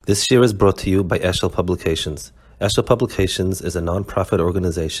This year is brought to you by Eshel Publications. Eshel Publications is a non-profit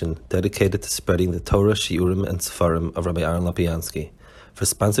organization dedicated to spreading the Torah, Shiurim, and Sefarim of Rabbi Aaron Lapiansky. For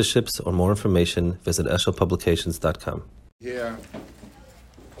sponsorships or more information, visit eshelpublications.com. Here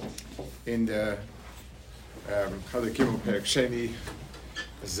in the Chelek Perek Sheni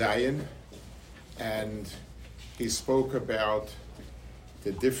Zion, and he spoke about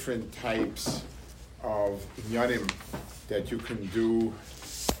the different types of inyanim that you can do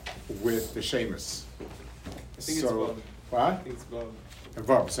with the shemus. I think it's Vav. What? I think it's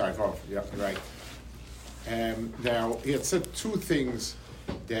Vav. Vav, yeah, right. Now, he had said two things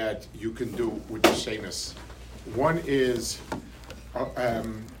that you can do with the shemus. One is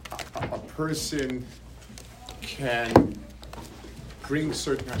a person can bring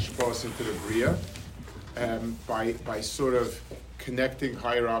certain hashpos into the bria by sort of connecting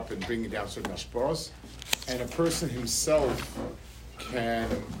higher up and bringing down certain hashpos, and a person himself can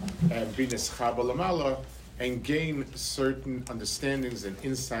be neschab lamala and gain certain understandings and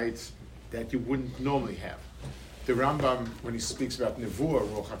insights that you wouldn't normally have. The Rambam, when he speaks about nevuah,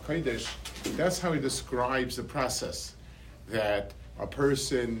 Ruach HaKodesh, that's how he describes the process. That a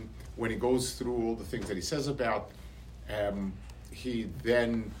person, when he goes through all the things that he says about, he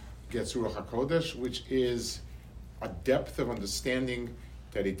then gets Ruach HaKodesh, which is a depth of understanding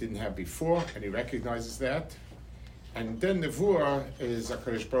that he didn't have before, and he recognizes that. And then nevuah is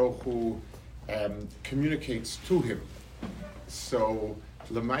HaKadosh Baruch Hu communicates to him. So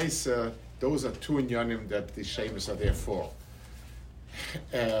Lemaisa, those are two inyanim that the shemus are there for.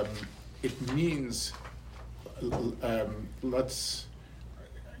 It means, let's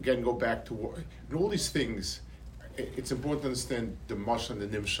again go back to in all these things. It's important to understand the mashal and the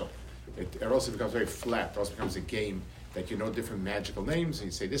nimshal. It also becomes very flat. It also becomes a game that you know different magical names, and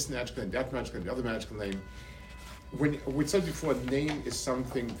you say this magical name, that magical name, the other magical name. When we said before, name is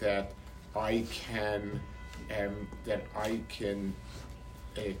something that I can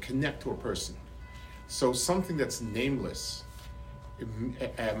connect to a person. So something that's nameless,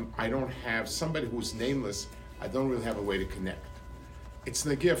 I don't have somebody who's nameless. I don't really have a way to connect. It's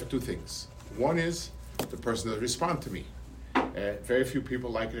nagia for two things. One is the person doesn't respond to me. Very few people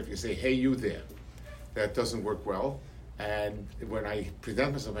like it if you say, "Hey, you there." That doesn't work well. And when I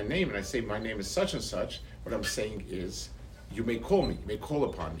present myself my name and I say my name is such and such, what I'm saying is, you may call me, you may call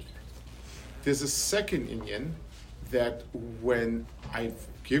upon me. There's a second inyan that when I've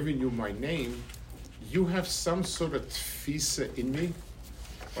given you my name, you have some sort of tfisa in me.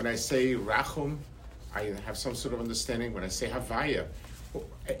 When I say rachum, I have some sort of understanding. When I say havaya,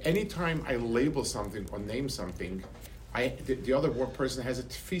 anytime I label something or name something, the other one person has a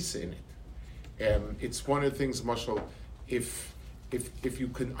tfisa in it. It's one of the things, Mashal, if you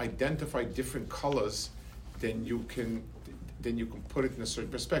can identify different colors, then you can put it in a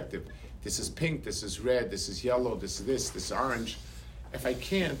certain perspective. This is pink, this is red, this is yellow, this is orange. If I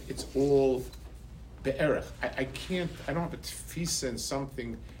can't, it's all be'erech. I don't have a tfisa in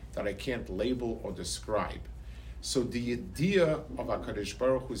something that I can't label or describe. So the idea of HaKadosh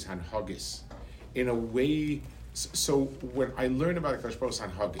Baruch Hu's hanhagis, in a way, so when I learn about HaKadosh Baruch Hu's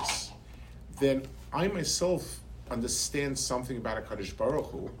hanhagis, then I myself understand something about HaKadosh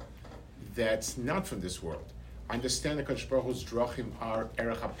Baruch Hu that's not from this world. I understand that HaKadosh Baruch Hu's drachim are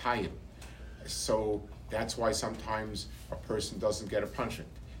erech hapayim. So that's why sometimes a person doesn't get a punishment.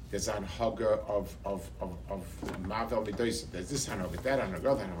 There's an haga of mavel midoisa. There's this hanhaga, that hanhaga,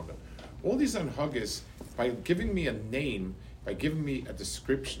 that hanhaga. All these hanhagas, by giving me a name, by giving me a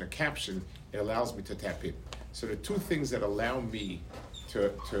description, a caption, it allows me to tap in. So the two things that allow me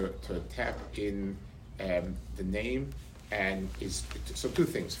to tap in the name and is so two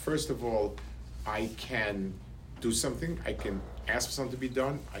things. First of all, I can do something. I can ask for something to be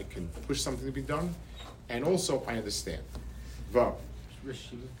done. I can push something to be done, and also I understand. Vav.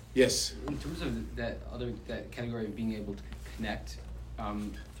 Rashida? Yes. In terms of that category of being able to connect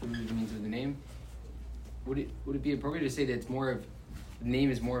through the means of the name, would it be appropriate to say that it's more of the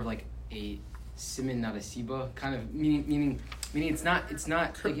name is more of like a siman, not a siba, kind of meaning it's not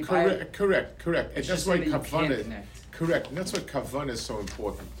like if correct. And that's why kavanah. Correct. And that's why kavanah is so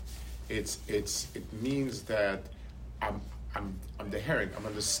important. It means that I'm the herring. I'm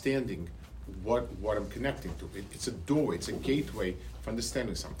understanding what I'm connecting to. It's a doorway. It's a gateway for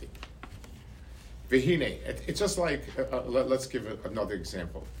understanding something. Vehine. It's just like let's give another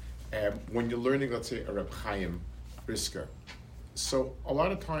example. When you're learning, let's say a Reb Chaim Brisker. So a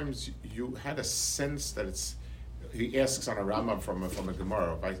lot of times you had a sense that it's. He asks on a Rambam from a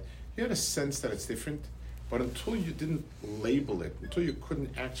Gemara, right? You had a sense that it's different, but until you didn't label it, until you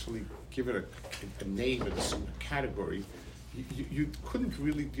couldn't actually give it a name, a category, you couldn't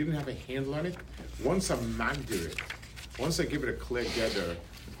really, you didn't have a handle on it. Once I magdir it, once I give it a clear gather,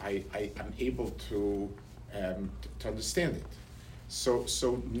 I'm able to understand it. So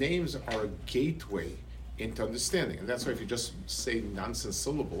names are a gateway into understanding, and that's why if you just say nonsense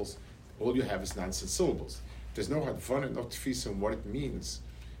syllables, all you have is nonsense syllables. There's no hadvana, no tfisa on what it means.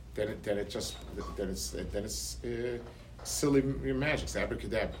 Then it's silly magic. It's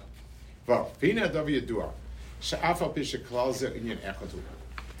abracadabra. Well, v'hina adav yadua she'af al pi sheklal ze inyan echadu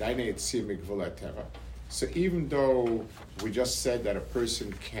dainei etzir migvul hateva. So even though we just said that a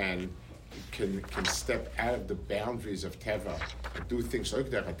person can step out of the boundaries of teva and do things like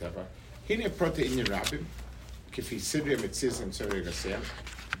derech teva, hine prote inyan rabim kifi sidrei mitzis and tzorei gasem.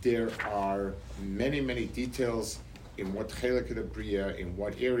 There are many details in what Chelek of the Bria, in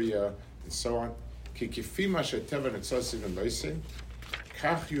what area, and so on. Ki kifi ma she'teva netzosin and loisin,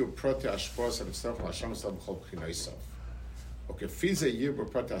 kach yu prote ashpos and tzorech l'Hashem tzorech b'chol b'chinoisav. Okay, fi ze yir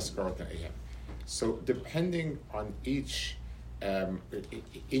b'prote askarot na'ehem. So depending on each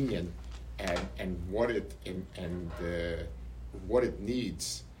inyan and what it what it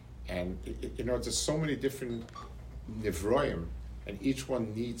needs, and there's so many different nivroim, and each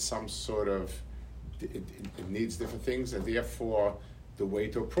one needs some sort of it needs different things, and therefore the way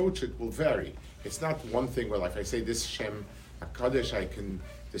to approach it will vary. It's not one thing where, like, if I say this Shem HaKadosh, I can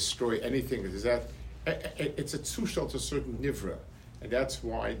destroy anything. Is that it's a tzushel to a certain nivra. And that's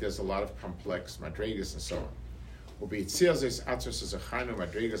why there's a lot of complex madregas and so on. Ubeitziazes atzos is a chaynu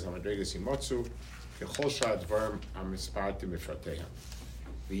madregas hamadregas imotzu kechol sha'advarim amispartim mifratehem.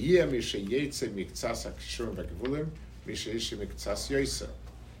 V'yeh mishayetze miktsas hakishurim v'gevulim mishayishi miktsas yoysa.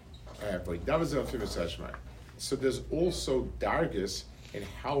 So there's also dargis in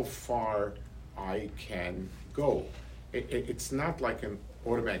how far I can go. It's not like an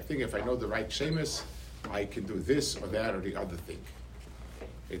automatic thing. If I know the right shemus, I can do this or that or the other thing.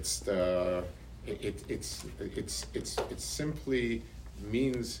 It simply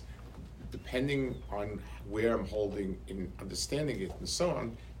means, depending on where I'm holding in understanding it and so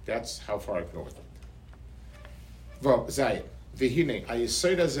on, that's how far I can go with it. Well, Zayim. V'hinei,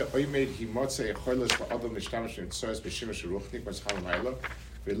 ha'yesod hazeh oimed hi motzei echolos la'adam nishtamish v'mitzoros b'shimush ruchnik b'zchal ma'ila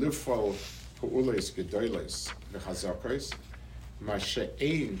v'lifol pu'ulos gedolos v'chazakos ma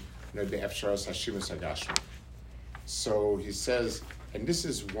she'ein no be'efsharos hashimus hagashmi. So he says, and this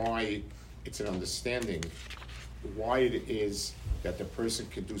is why it's an understanding why it is that the person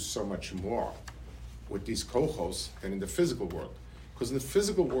can do so much more with these kohos than in the physical world. Because in the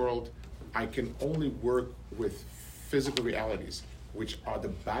physical world, I can only work with physical realities, which are the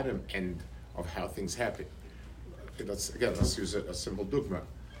bottom end of how things happen. Let's use a simple dogma.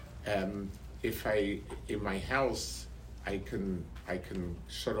 If in my house, I can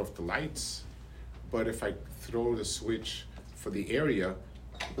shut off the lights, but if I throw the switch for the area,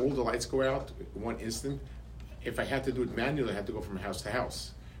 all the lights go out in one instant. If I had to do it manually, I had to go from house to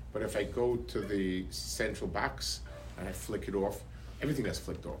house. But if I go to the central box and I flick it off, everything gets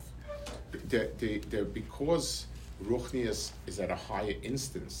flicked off. Because Ruchnius is at a higher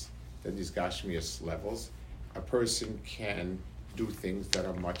instance than these Gashmius levels, a person can do things that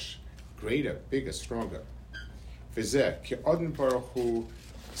are much greater, bigger, stronger. V'zeh, ki odin baruch hu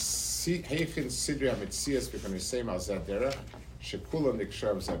heichen sidri ha-metzias v'konisei mal zeh derech, shekulam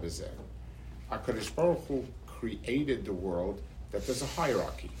nikshav zeh b'zeh. HaKadosh Baruch Hu created the world that there's a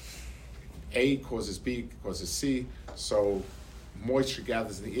hierarchy. A causes B, causes C, so moisture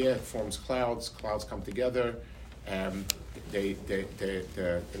gathers in the air, forms clouds come together,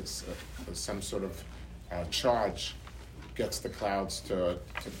 some sort of charge gets the clouds to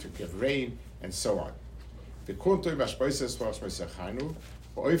give rain, and so on. The kontoi v'ashpoises v'ashpoisechanu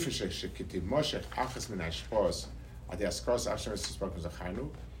v'oifeshek shekitimoshech achas min hashpos adi askos Hashem v'sisbak v'zechanu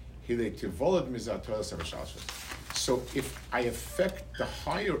hilei tivolad mizatolas v'shalshos. So if I affect the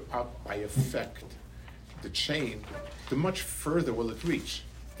higher up, I affect the chain, the much further will it reach.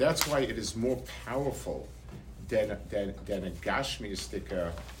 That's why it is more powerful than a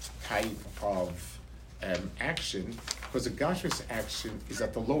Gashmistic type of action, because a Gashmis action is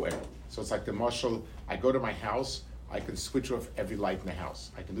at the low end. So it's like the marshal, I go to my house, I can switch off every light in the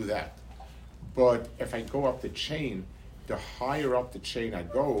house. I can do that. But if I go up the chain, the higher up the chain I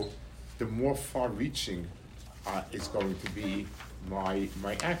go, the more far-reaching is going to be my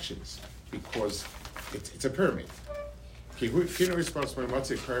actions, because it's a pyramid. So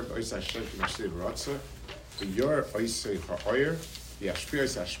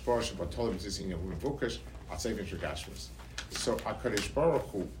HaKadosh Baruch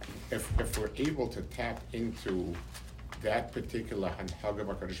Hu, if we're able to tap into that particular Hanhag of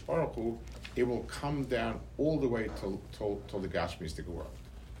HaKadosh Baruch Hu, it will come down all the way till the Gashmistic world.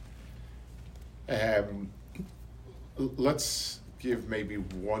 Let's give maybe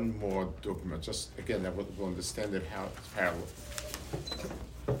one more dogma, just again that we'll understand it how it's parallel.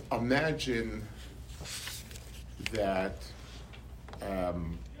 Imagine that a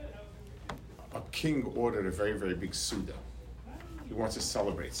king ordered a very, very big Suda. He wants to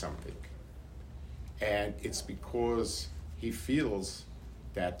celebrate something. And it's because he feels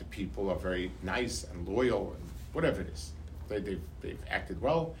that the people are very nice and loyal and whatever it is. They've acted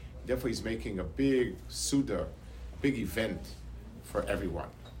well. Therefore, he's making a big Suda, big event for everyone.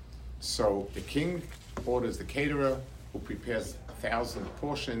 So the king orders the caterer who prepares 1,000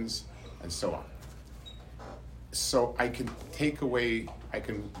 portions and so on. So I can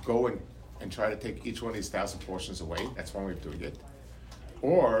go and try to take each one of these 1,000 portions away. That's one way of doing it.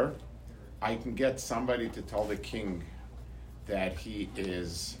 Or I can get somebody to tell the king that he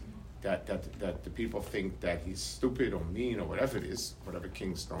is, that the people think that he's stupid or mean or whatever it is, whatever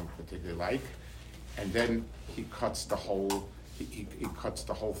kings don't particularly like, and then he cuts the whole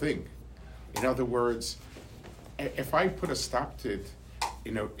thing. In other words, if I put a stop to it,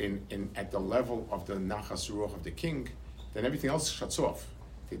 at the level of the nachas ruach of the king, then everything else shuts off.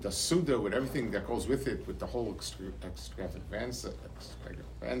 The Suda with everything that goes with it, with the whole extravaganza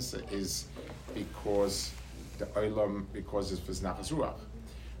is because the olam, because it's nachas ruach.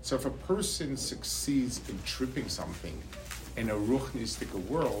 So if a person succeeds in tripping something in a ruchnistic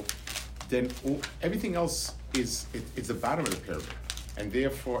world, then everything else it's the bottom of the pyramid, and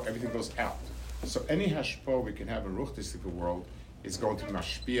therefore everything goes out. So any hashpo we can have in ruchnistic world is going to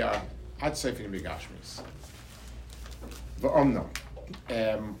mashpia ad seifin begashmis. V'omno.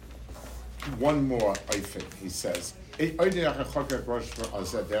 One more eifin, he says.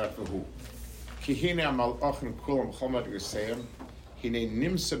 Kihine amal ochen kulam chomad yisayim, hine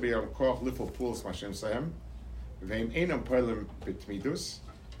nimsa beyam koch lifel pools mashem sayim, veim einam poilem bitmidus,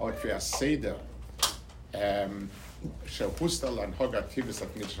 or kvi aseda, shehustal and hogat tibis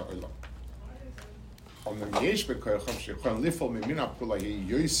at midsha olam. On the miesh bekoycham shechon lifel mimina pula hi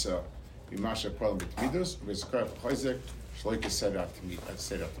yoisa bimasha poilem bitmidus, vizkoyach chozek shloike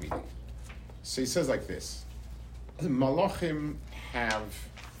sedat midi. So he says like this: the malachim have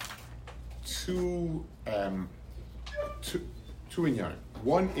two inyan.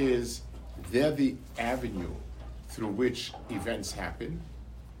 One is they're the avenue through which events happen.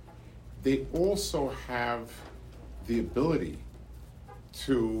 They also have the ability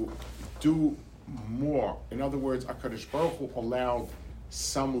to do more. In other words, HaKadosh Baruch Hu allowed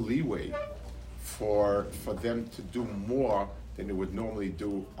some leeway for them to do more than they would normally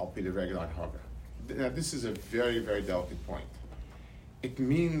do al pi the regular haga. Now, this is a very, very delicate point. It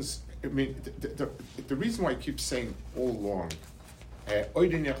means, the reason why I keep saying all along,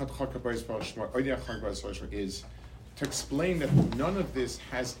 is to explain that none of this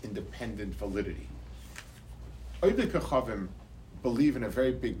has independent validity. Oidei believe in a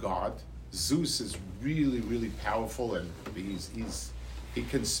very big God. Zeus is really, really powerful, and he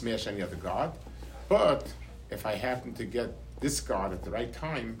can smash any other god. But if I happen to get this god at the right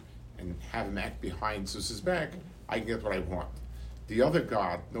time and have him act behind Zeus's back, I can get what I want. The other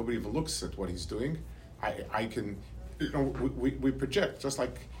god, nobody even looks at what he's doing. I can, we project, just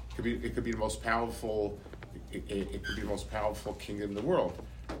like it could be the most powerful. It could be the most powerful kingdom in the world.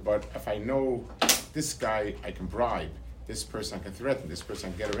 But if I know this guy, I can bribe. This person I can threaten. This person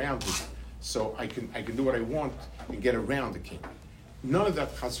I can get around with. So I can do what I want and get around the king. None of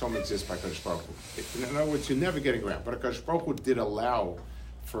that chasam exists by HaKadosh Baruch Hu. In other words, you're never getting around. But HaKadosh Baruch Hu did allow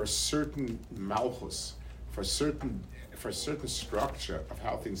for a certain malchus, for a certain structure of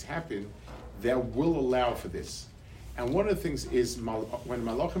how things happen, that will allow for this. And one of the things is when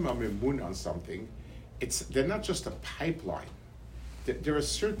malachim are memun on something, they're not just a pipeline. There are a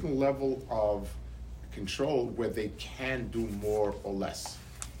certain level of control where they can do more or less,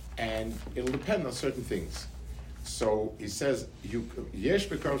 and it'll depend on certain things. So he says,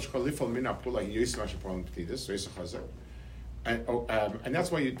 and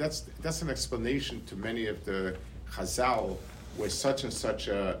that's why that's an explanation to many of the Chazal where such and such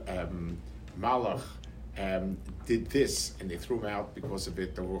a malach did this and they threw him out because of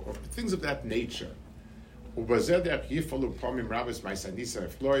it, or things of that nature.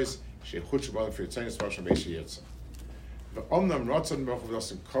 ואומנם רצון ברוך הוא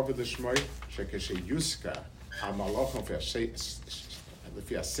לעשות כבוד לשמוי, שכשיוסקה המלאכים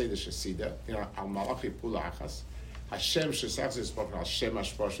לפי הסדר שסידה, על מלאכי פעולה אחס, השם שסך זה ספוקן על שם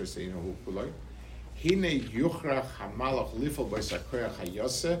השפוע שעשינו הוא פעולוי, הנה יוכרח המלאך לפעול בויס הכוח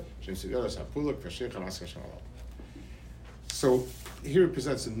היוסה, שמסוגל לעשות הפעולה כפי חמאס כשמלאך. So here it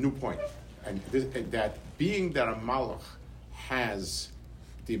presents a new point. that being that a malach has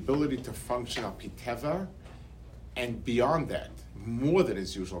the ability to function al piteva, and beyond that, more than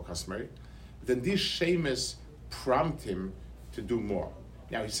his usual customary, then these shemis prompt him to do more.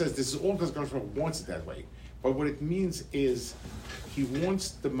 Now he says this is all because Hashem wants it that way, but what it means is he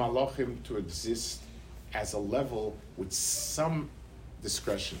wants the malachim to exist as a level with some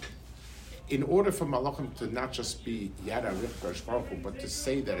discretion. In order for malachim to not just be yada rich but to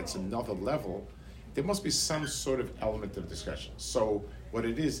say that it's another level, there must be some sort of element of discretion. So what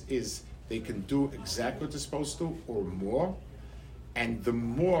it is they can do exactly what they're supposed to or more, and the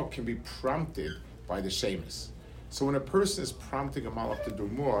more can be prompted by the shemis. So when a person is prompting a malach to do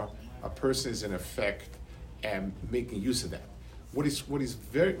more, a person is in effect making use of that. What he's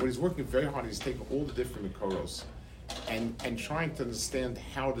working very hard is taking all the different Makoros and trying to understand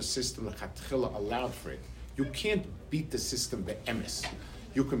how the system the Chatchila allowed for it. You can't beat the system be'emes.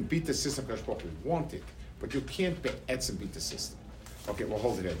 You can beat the system because what we want it, but you can't be'etz and beat the system. Okay, we'll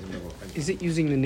hold it there. Is it using the